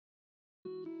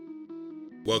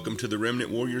Welcome to the Remnant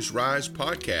Warriors Rise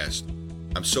podcast.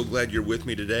 I'm so glad you're with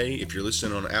me today. If you're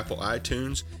listening on Apple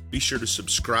iTunes, be sure to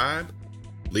subscribe,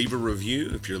 leave a review.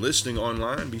 If you're listening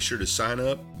online, be sure to sign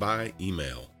up by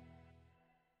email.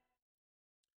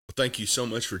 Well, thank you so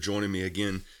much for joining me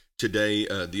again today.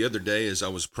 The other day, as I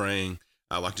was praying,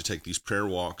 I like to take these prayer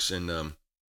walks, and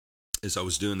as I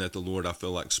was doing that, the Lord, I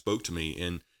feel like, spoke to me.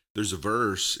 And there's a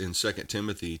verse in 2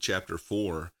 Timothy chapter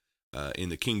 4, in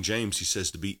the King James, he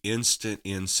says to be instant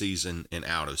in season and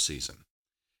out of season.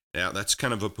 Now, that's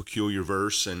kind of a peculiar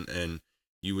verse, and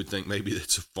you would think maybe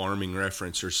it's a farming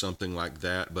reference or something like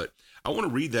that. But I want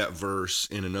to read that verse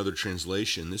in another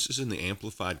translation. This is in the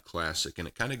Amplified Classic, and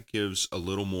it kind of gives a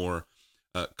little more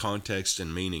context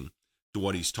and meaning to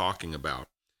what he's talking about.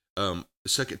 2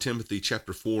 Timothy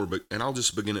chapter 4, and I'll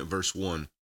just begin at verse 1.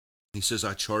 He says,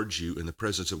 I charge you in the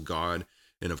presence of God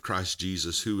and of Christ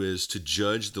Jesus, who is to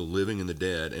judge the living and the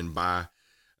dead, and by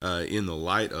in the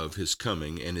light of his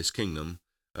coming and his kingdom.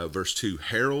 Verse 2,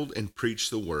 herald and preach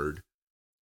the word.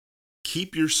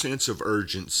 Keep your sense of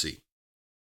urgency.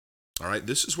 All right,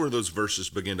 this is where those verses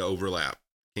begin to overlap.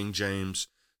 King James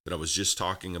that I was just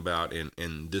talking about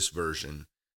in this version,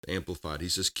 Amplified. He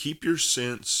says, keep your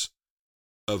sense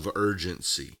of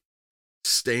urgency.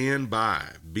 Stand by,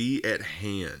 be at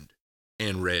hand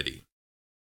and ready.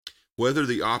 Whether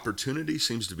the opportunity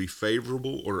seems to be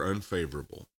favorable or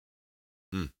unfavorable,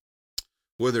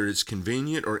 whether it's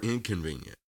convenient or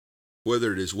inconvenient,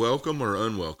 whether it is welcome or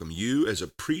unwelcome, you as a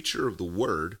preacher of the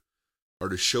word are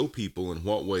to show people in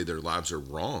what way their lives are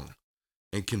wrong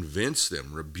and convince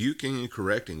them, rebuking and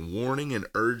correcting, warning and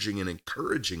urging and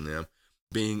encouraging them,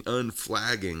 being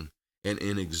unflagging and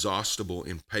inexhaustible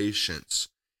in patience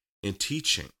and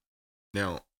teaching.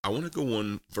 Now, I want to go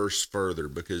one verse further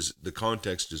because the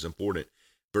context is important.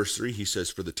 Verse 3, he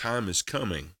says, for the time is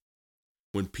coming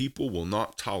when people will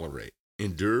not tolerate,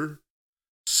 endure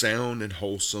sound and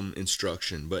wholesome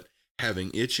instruction, but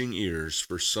having itching ears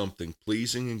for something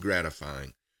pleasing and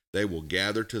gratifying, they will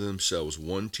gather to themselves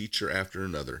one teacher after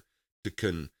another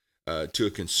to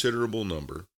a considerable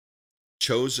number,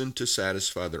 chosen to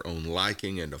satisfy their own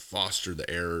liking and to foster the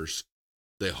errors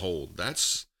they hold.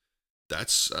 That's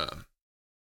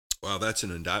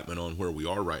an indictment on where we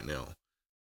are right now.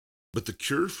 But the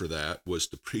cure for that was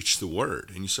to preach the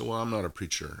word. And you say, well, I'm not a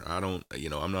preacher. I'm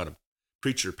not a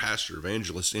preacher, pastor,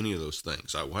 evangelist, any of those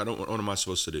things. What am I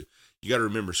supposed to do? You got to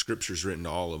remember, Scripture's written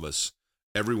to all of us.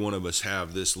 Every one of us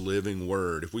have this living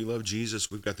word. If we love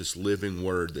Jesus, we've got this living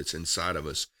word that's inside of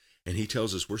us. And he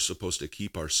tells us we're supposed to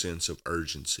keep our sense of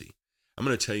urgency. I'm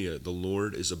going to tell you, the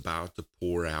Lord is about to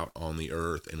pour out on the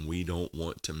earth, and we don't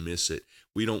want to miss it.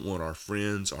 We don't want our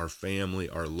friends, our family,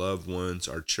 our loved ones,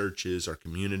 our churches, our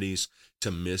communities to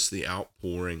miss the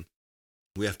outpouring.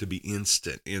 We have to be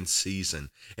instant, in season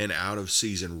and out of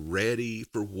season, ready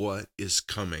for what is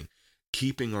coming,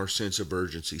 keeping our sense of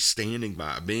urgency, standing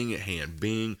by, being at hand,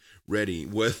 being ready,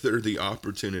 whether the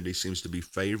opportunity seems to be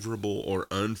favorable or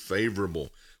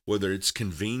unfavorable, whether it's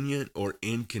convenient or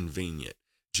inconvenient.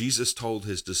 Jesus told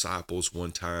his disciples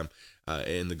one time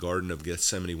in the Garden of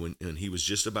Gethsemane when he was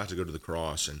just about to go to the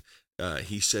cross, and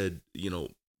he said,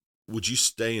 would you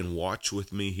stay and watch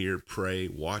with me here, pray,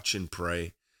 watch and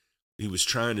pray? He was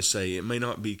trying to say, it may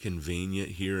not be convenient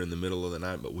here in the middle of the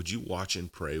night, but would you watch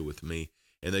and pray with me?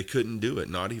 And they couldn't do it,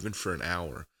 not even for an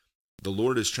hour. The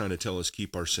Lord is trying to tell us,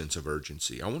 keep our sense of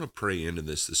urgency. I want to pray into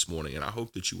this morning, and I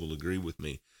hope that you will agree with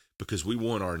me, because we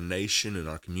want our nation and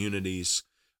our communities,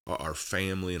 our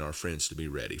family and our friends to be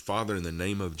ready. Father, in the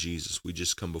name of Jesus, we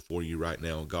just come before you right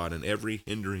now, God, and every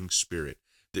hindering spirit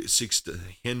that seeks to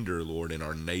hinder, Lord, in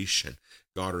our nation,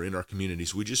 God, or in our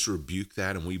communities, we just rebuke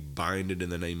that and we bind it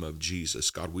in the name of Jesus.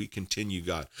 God, we continue,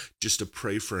 God, just to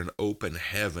pray for an open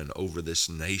heaven over this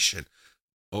nation.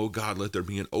 Oh, God, let there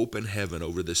be an open heaven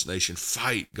over this nation.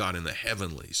 Fight, God, in the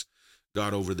heavenlies.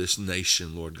 God, over this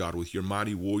nation, Lord God, with your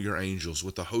mighty warrior angels,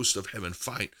 with the host of heaven,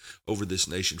 fight over this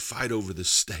nation, fight over the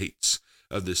states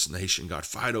of this nation, God,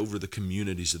 fight over the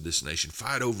communities of this nation,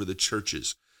 fight over the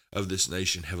churches of this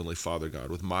nation, Heavenly Father, God,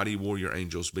 with mighty warrior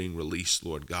angels being released,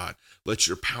 Lord God. Let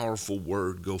your powerful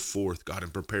word go forth, God,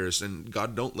 and prepare us. And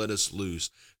God, don't let us lose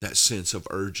that sense of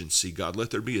urgency, God.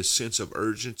 Let there be a sense of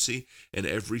urgency in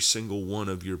every single one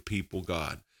of your people,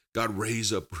 God. God,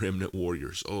 raise up remnant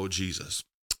warriors. Oh, Jesus.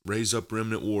 Raise up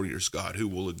remnant warriors, God, who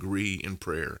will agree in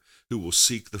prayer, who will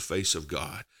seek the face of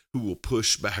God, who will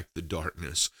push back the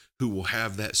darkness, who will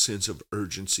have that sense of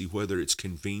urgency, whether it's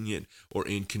convenient or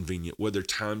inconvenient, whether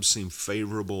times seem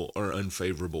favorable or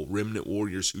unfavorable. Remnant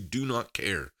warriors who do not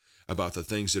care about the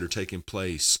things that are taking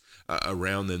place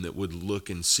around them that would look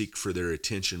and seek for their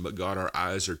attention. But God, our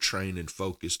eyes are trained and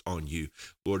focused on you.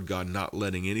 Lord God, not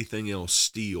letting anything else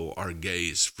steal our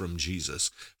gaze from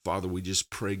Jesus. Father, we just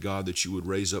pray, God, that you would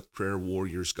raise up prayer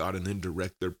warriors, God, and then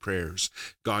direct their prayers,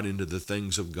 God, into the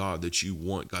things of God that you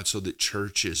want, God, so that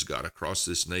churches, God, across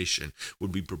this nation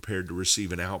would be prepared to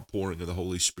receive an outpouring of the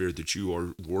Holy Spirit that you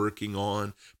are working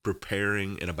on,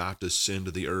 preparing, and about to send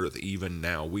to the earth even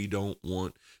now. We don't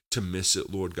want to miss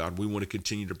it, Lord God. We want to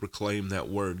continue to proclaim that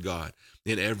word, God,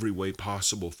 in every way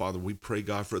possible. Father, we pray,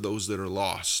 God, for those that are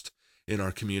lost in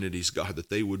our communities, God, that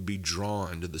they would be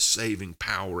drawn to the saving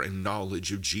power and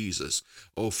knowledge of Jesus.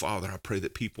 Oh, Father, I pray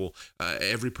that people,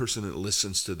 every person that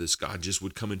listens to this, God, just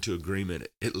would come into agreement,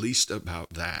 at least about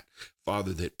that.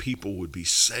 Father, that people would be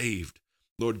saved.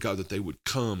 Lord God, that they would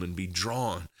come and be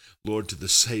drawn, Lord, to the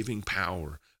saving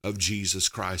power of Jesus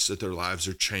Christ, that their lives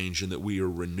are changed and that we are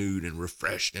renewed and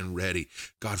refreshed and ready,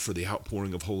 God, for the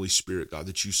outpouring of Holy Spirit, God,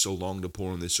 that you so long to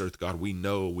pour on this earth. God, we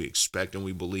know, we expect, and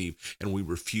we believe, and we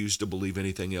refuse to believe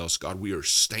anything else. God, we are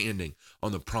standing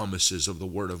on the promises of the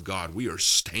Word of God. We are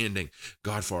standing,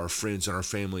 God, for our friends and our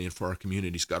family and for our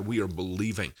communities. God, we are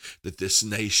believing that this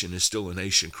nation is still a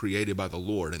nation created by the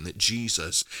Lord and that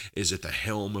Jesus is at the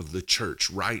helm of the church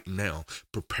right now,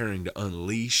 preparing to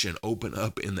unleash and open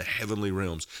up in the heavenly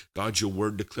realms. God, your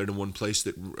word declared in one place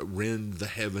that rend the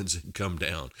heavens and come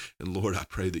down. And Lord, I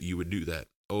pray that you would do that.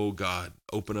 Oh God,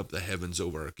 open up the heavens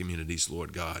over our communities,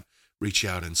 Lord God. Reach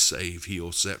out and save,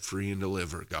 heal, set free, and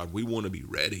deliver. God, we want to be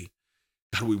ready.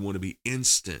 God, we want to be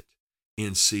instant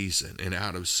in season and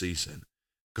out of season.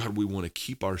 God, we want to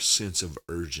keep our sense of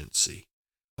urgency.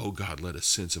 Oh God, let a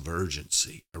sense of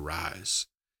urgency arise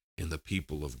in the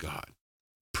people of God.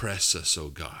 Press us, oh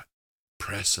God.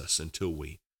 Press us until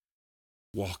we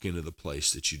walk into the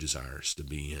place that you desire us to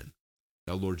be in.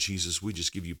 Now, Lord Jesus, we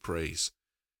just give you praise.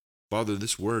 Father,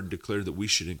 this word declared that we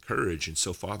should encourage. And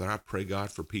so, Father, I pray, God,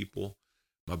 for people,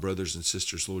 my brothers and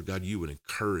sisters, Lord God, you would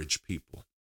encourage people.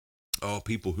 Oh,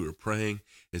 people who are praying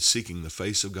and seeking the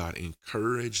face of God,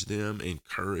 encourage them,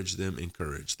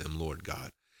 Lord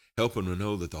God. Help them to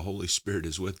know that the Holy Spirit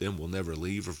is with them, will never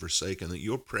leave or forsake, and that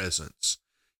your presence,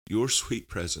 your sweet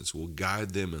presence will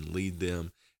guide them and lead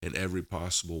them in every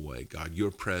possible way. God, your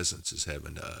presence is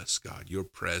heaven to us, God, your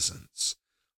presence.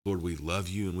 Lord, we love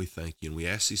you and we thank you, and we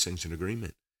ask these things in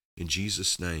agreement. In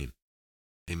Jesus' name,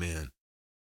 amen.